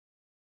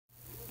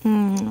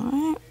Blah,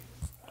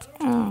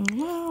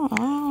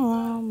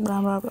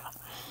 blah, blah.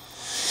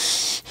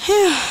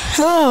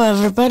 Hello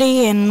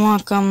everybody and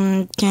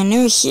welcome to a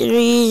new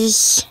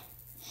series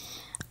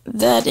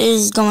that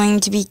is going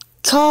to be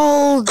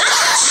called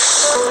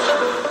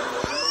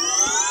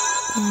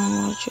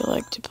what would you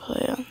like to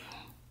play on?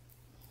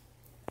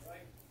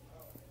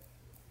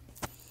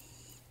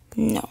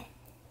 No.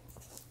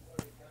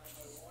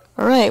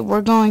 Alright,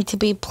 we're going to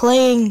be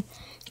playing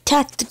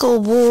Tactical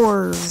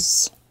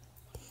Wars.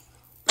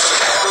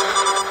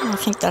 I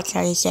think that's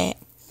how you say it.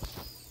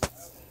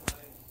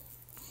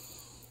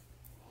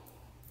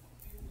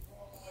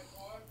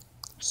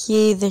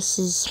 See, this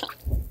is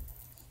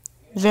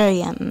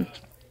very,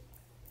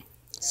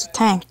 it's a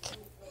tank.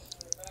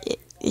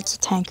 It's a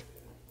tank.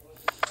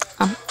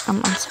 I'm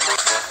sorry.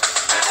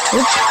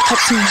 Oop,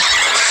 cutscene.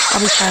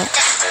 I'll be quiet.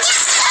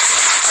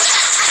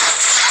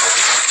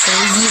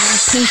 You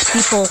pink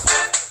people.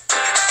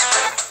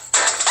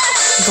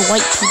 The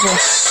white people.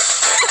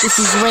 This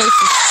is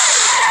racist.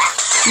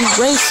 You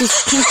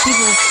racist pink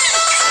people.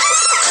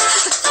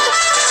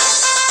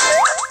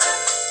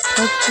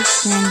 Touch the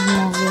stand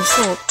over your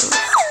shoulder.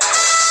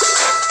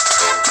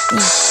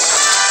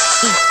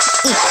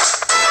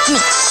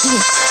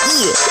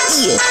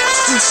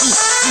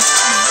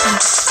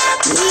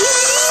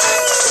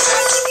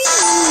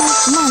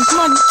 Come on, come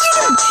on, get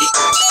him! Get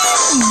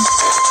him!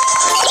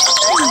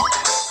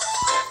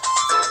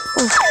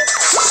 Oh.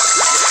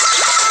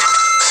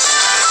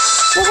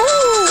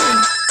 Woohoo!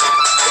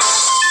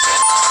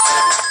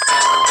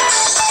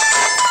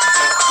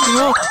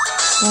 Whoa.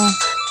 Well,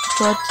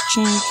 try to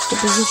change the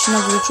position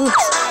of your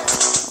troops.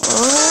 Oh.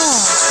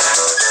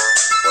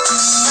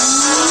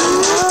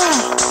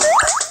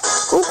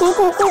 Go, go,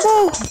 go, go, go!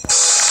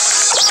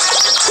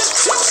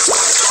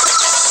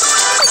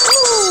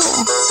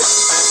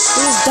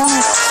 He's done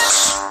it.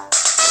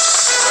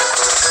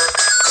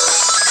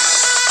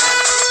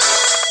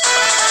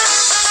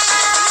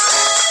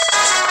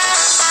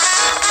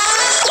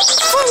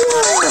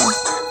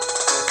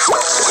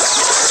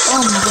 Oh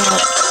my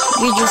god,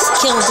 we just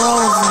killed all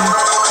of them.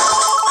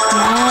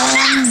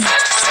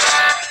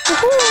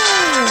 Woohoo!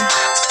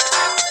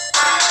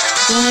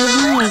 Don't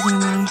even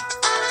know.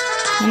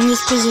 In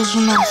this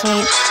position, I'll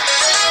fight.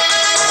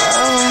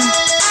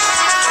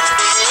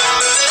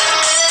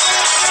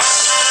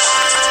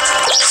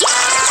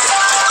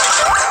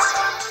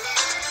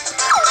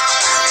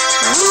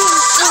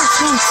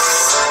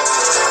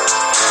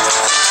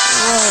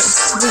 Right,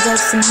 we got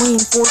some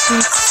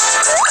reinforcements.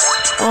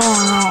 Oh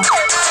no.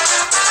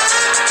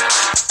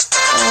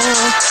 There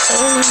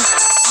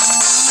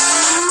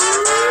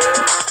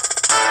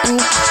we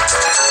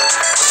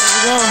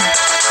go.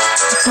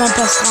 That's my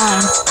best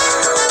line.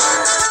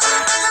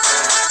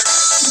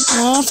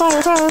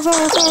 Fire, fire, fire,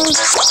 fire.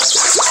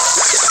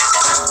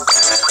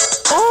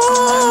 Oh,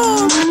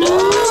 no.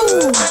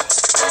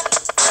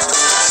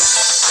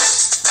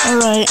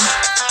 Alright.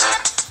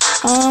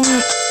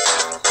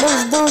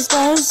 Those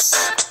guys.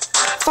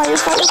 Fire,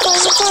 fire, fire,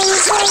 fire,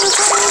 fire,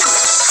 fire.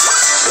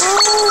 Oh,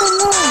 no,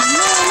 no.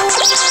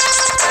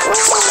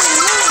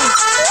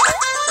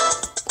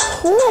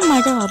 Oh my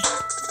god.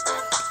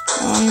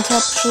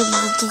 Captured the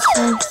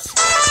defense.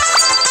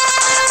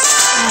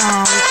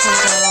 Oh, we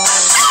killed that all.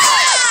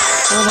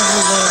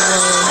 Whatever they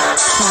were.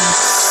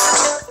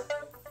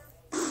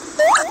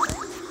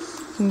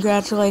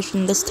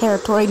 Congratulations, this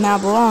territory now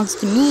belongs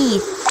to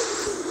me.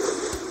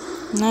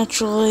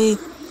 Naturally,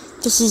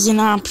 this is an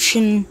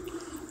option.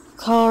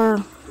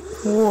 Color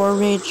war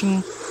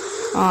raging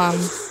on.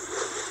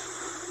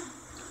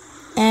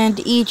 And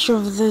each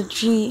of the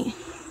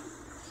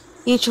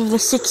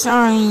 6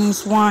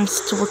 armies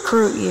wants to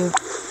recruit you.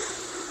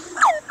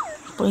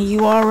 But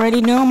you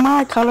already know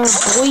my color,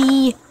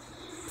 boy.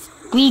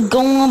 We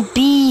gonna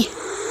be,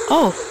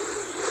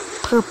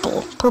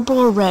 purple. Purple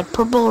or red,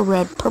 purple or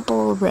red, purple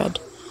or red.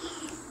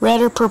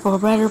 Red or purple,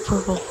 red or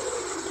purple.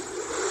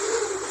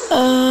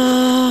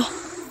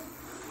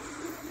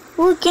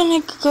 We're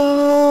gonna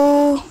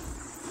go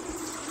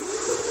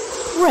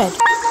red.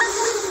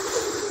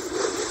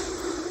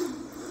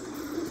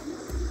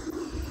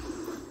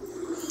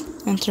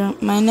 Enter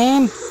my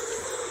name.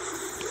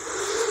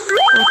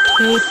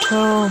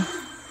 Potato.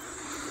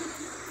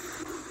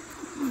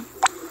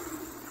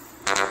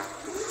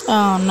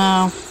 Oh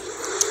no.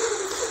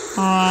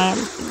 Alright.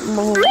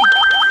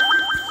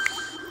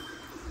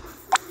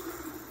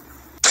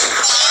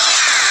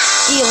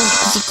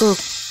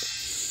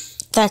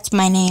 That's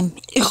my name.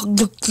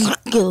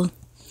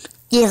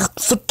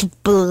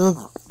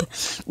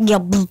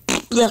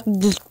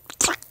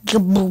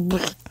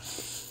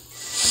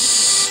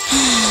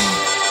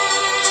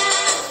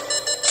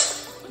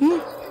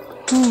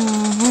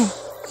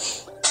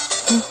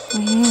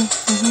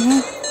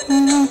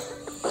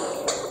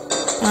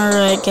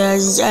 Alright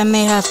guys, I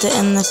may have to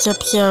end this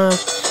episode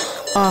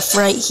off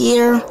right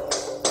here.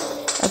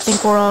 I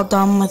think we're all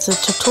done with the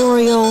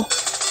tutorial.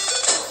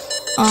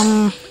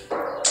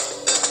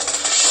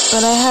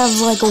 But I have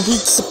like a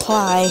week's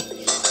supply.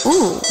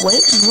 Ooh,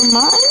 wait, never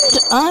mind.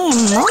 I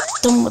am not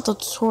done with the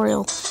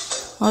tutorial.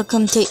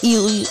 Welcome to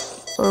you,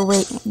 or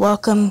wait,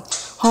 welcome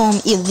home,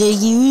 either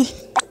you.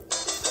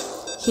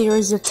 Here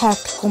is your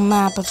tactical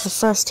map of the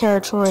first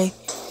territory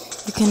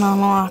you can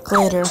unlock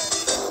later.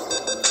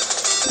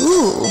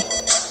 Ooh.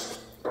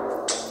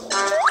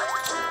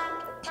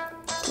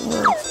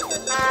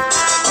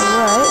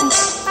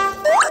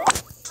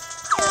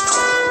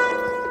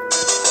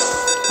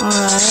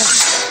 Alright.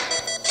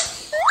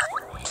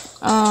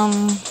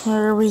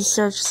 Our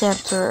research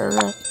center,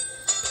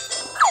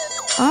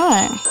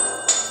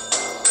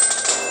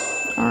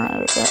 Alright,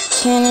 we got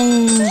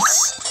cannons.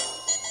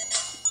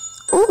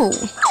 Ooh.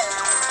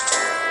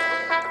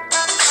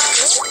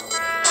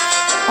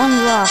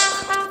 Unlock.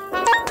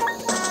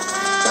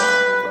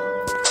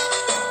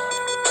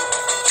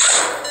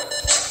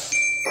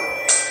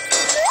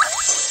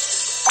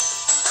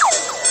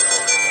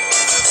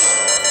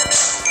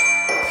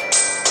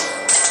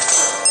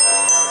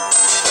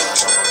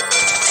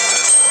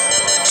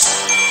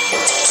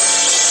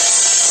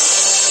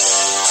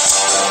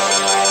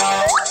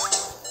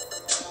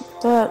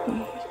 That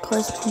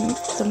placement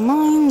the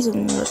mines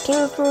in your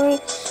territory,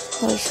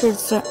 that should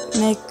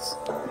make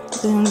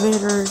the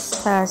invaders'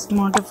 task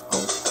more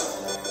difficult.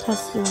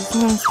 Test your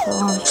defense for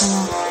launching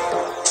it.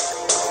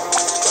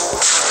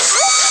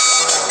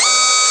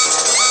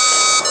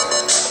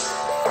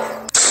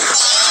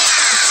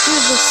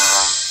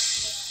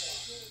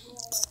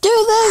 Let's do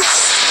this!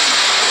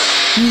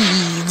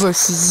 Me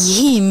versus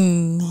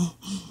him.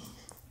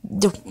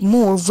 The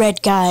more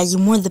red guys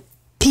and more the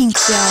pink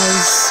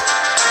guys.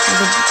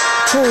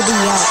 The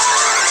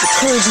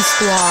Kirby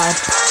squad.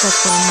 That's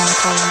what I'm gonna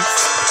call them.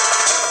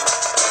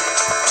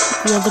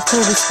 Yeah, the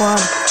Kirby squad.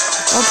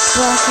 Up,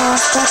 back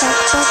off, back.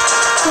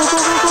 Go. Go.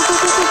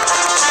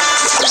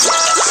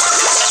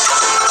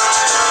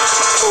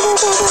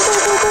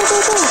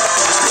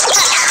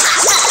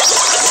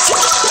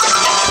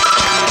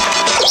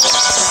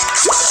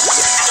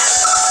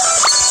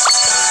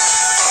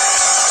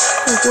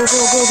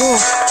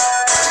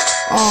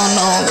 Oh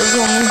no, there's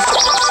only...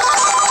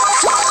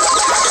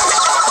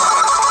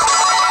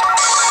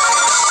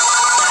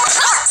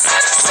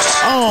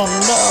 Oh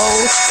no!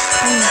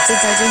 I don't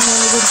think I can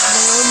handle this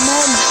very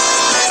much.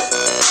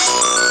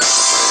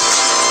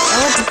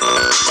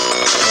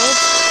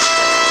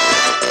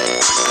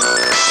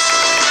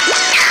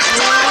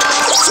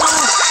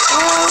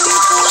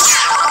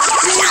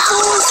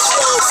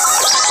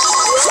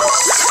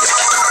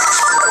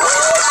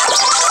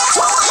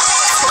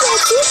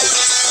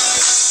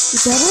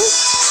 Is that it?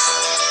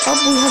 Oh,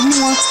 we have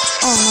more.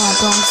 Oh no,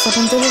 don't step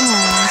into the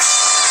hands.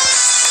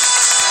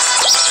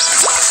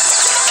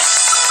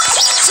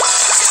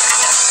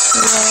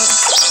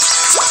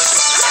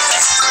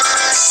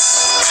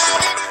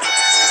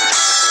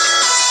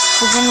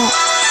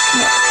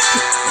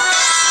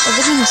 Are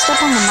they gonna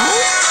step on the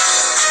mine?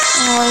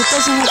 Oh, it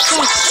doesn't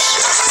affect.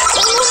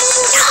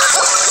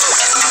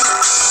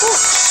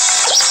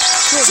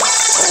 They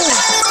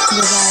died.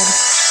 Come on.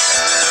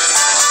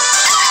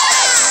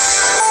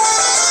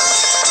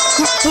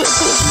 Get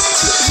him.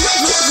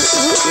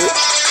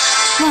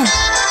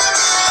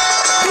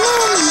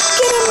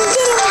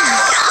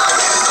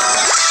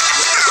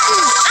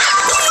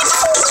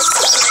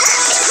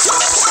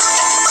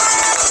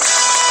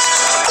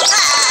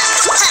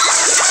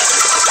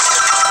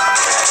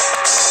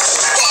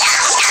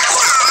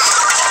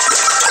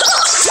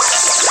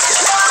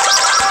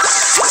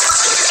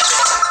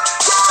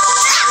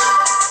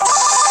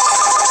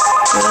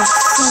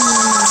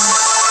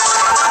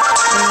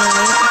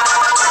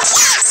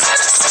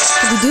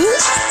 Did we do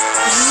it?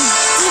 We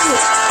did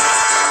it.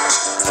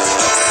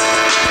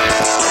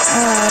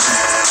 Alright.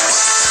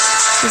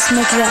 Let's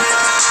make that.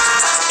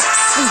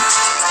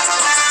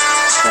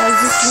 Guys,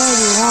 this might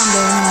be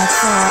longer than I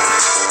thought.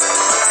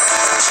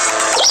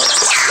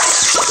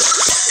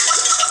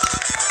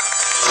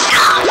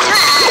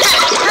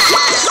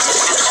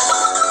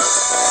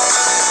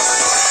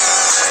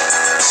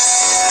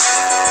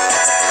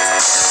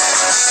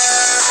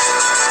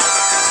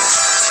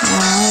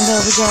 Alright,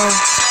 there we go.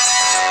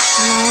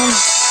 Come on.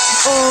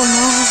 Oh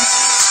no.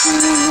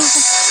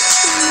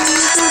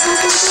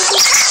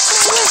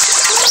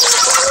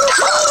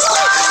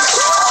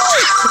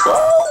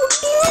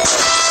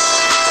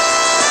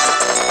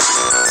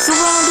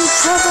 Surround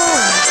each other.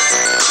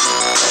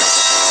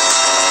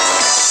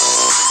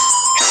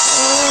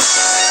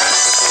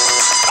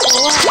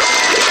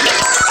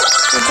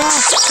 Go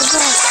back.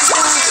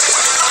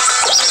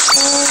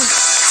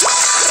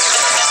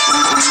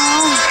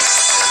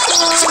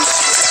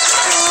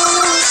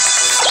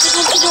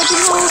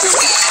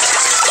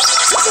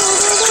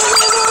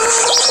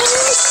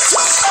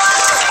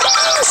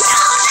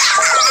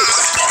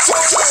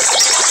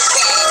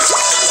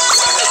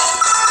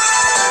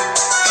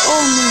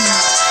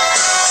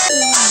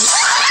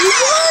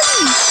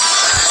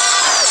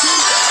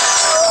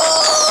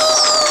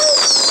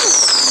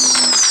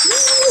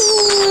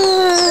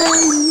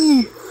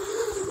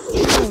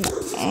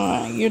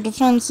 Your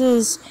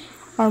defenses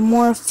are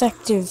more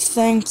effective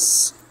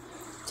thanks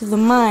to the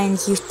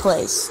mines you've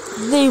placed.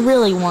 They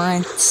really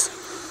weren't.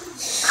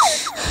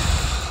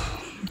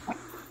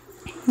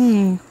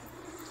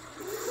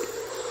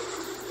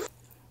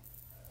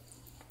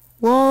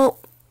 Well,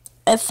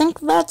 I think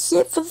that's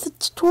it for the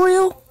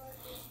tutorial.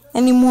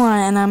 Anymore,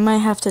 and I might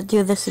have to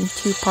do this in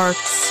 2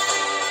 parts.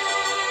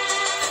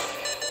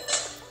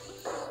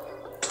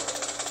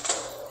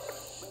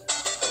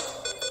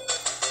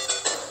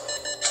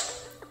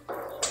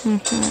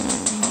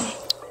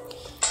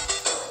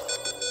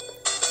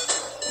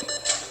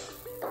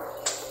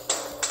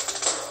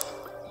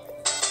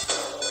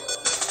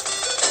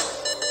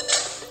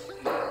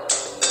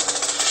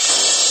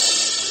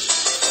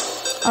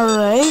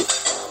 Alright.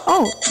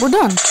 Oh, we're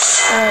done.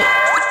 Alright.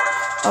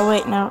 Oh,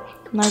 wait, no.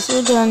 Nice,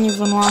 we're done. You've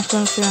been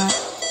watching.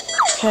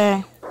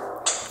 Okay.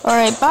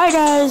 Alright, bye,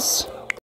 guys.